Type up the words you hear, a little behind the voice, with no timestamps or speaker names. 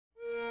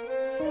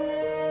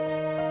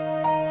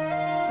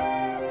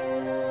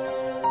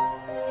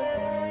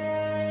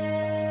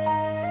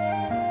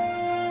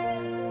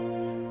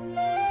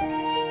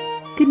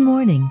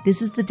morning.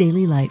 This is the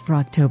Daily Light for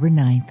October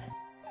 9th.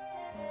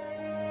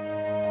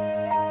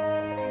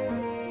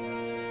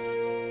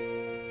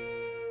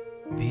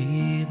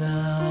 Be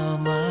thou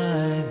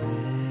my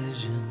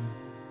vision,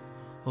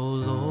 O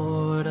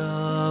Lord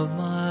of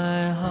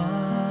my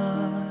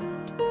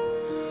heart,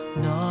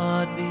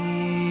 not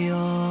be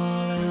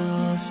all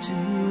else to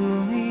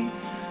me,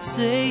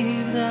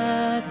 save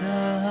that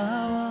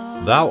thou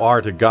art. Thou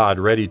art a God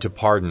ready to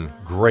pardon,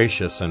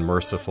 gracious and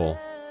merciful.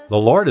 The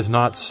Lord is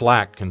not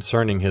slack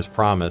concerning his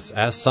promise,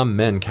 as some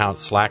men count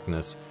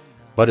slackness,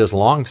 but is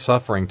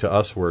longsuffering to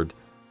usward,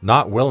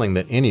 not willing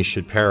that any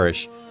should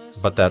perish,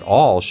 but that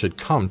all should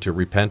come to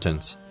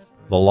repentance.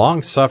 The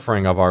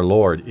long-suffering of our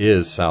Lord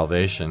is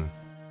salvation.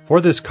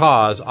 For this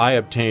cause I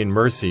obtained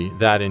mercy,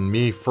 that in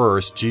me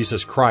first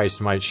Jesus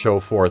Christ might show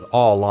forth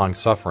all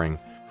long-suffering,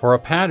 for a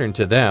pattern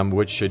to them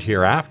which should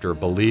hereafter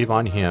believe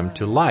on him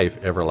to life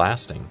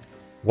everlasting.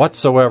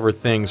 Whatsoever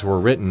things were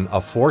written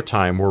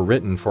aforetime were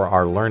written for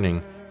our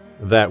learning,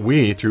 that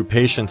we through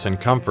patience and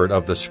comfort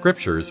of the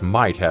Scriptures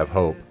might have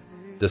hope.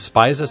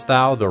 Despisest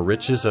thou the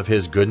riches of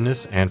his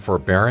goodness and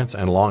forbearance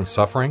and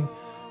long-suffering,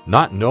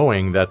 not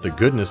knowing that the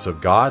goodness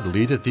of God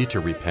leadeth thee to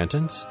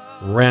repentance?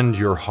 Rend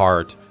your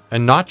heart,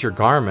 and not your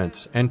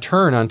garments, and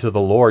turn unto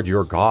the Lord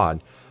your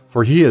God,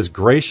 for he is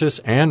gracious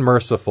and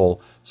merciful,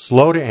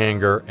 slow to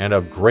anger, and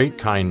of great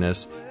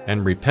kindness,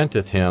 and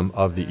repenteth him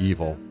of the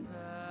evil.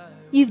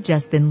 You've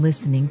just been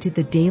listening to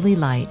the Daily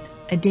Light,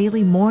 a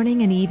daily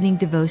morning and evening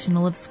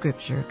devotional of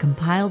Scripture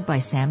compiled by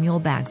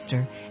Samuel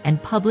Bagster and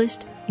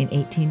published in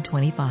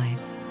 1825.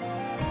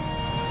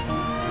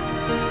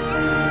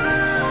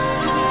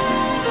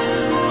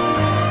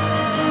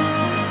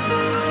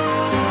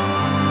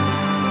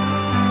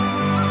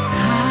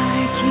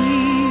 High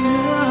King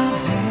of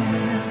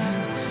heaven,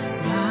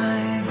 my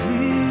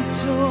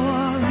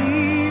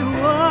victory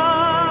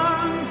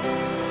won,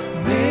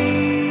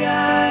 may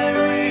I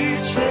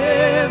reach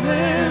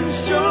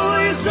heaven's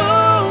joy, so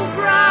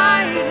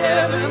bright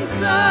heaven's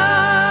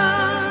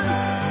sun.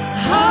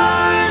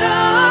 Heart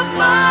of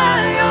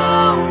my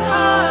own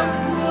heart,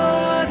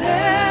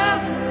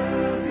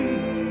 whatever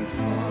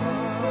befall,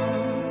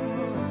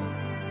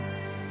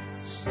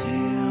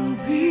 still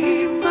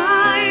be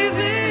my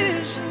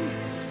vision,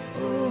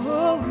 O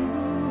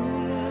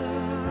ruler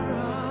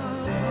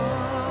of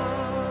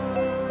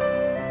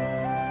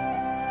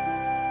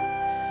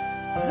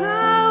all.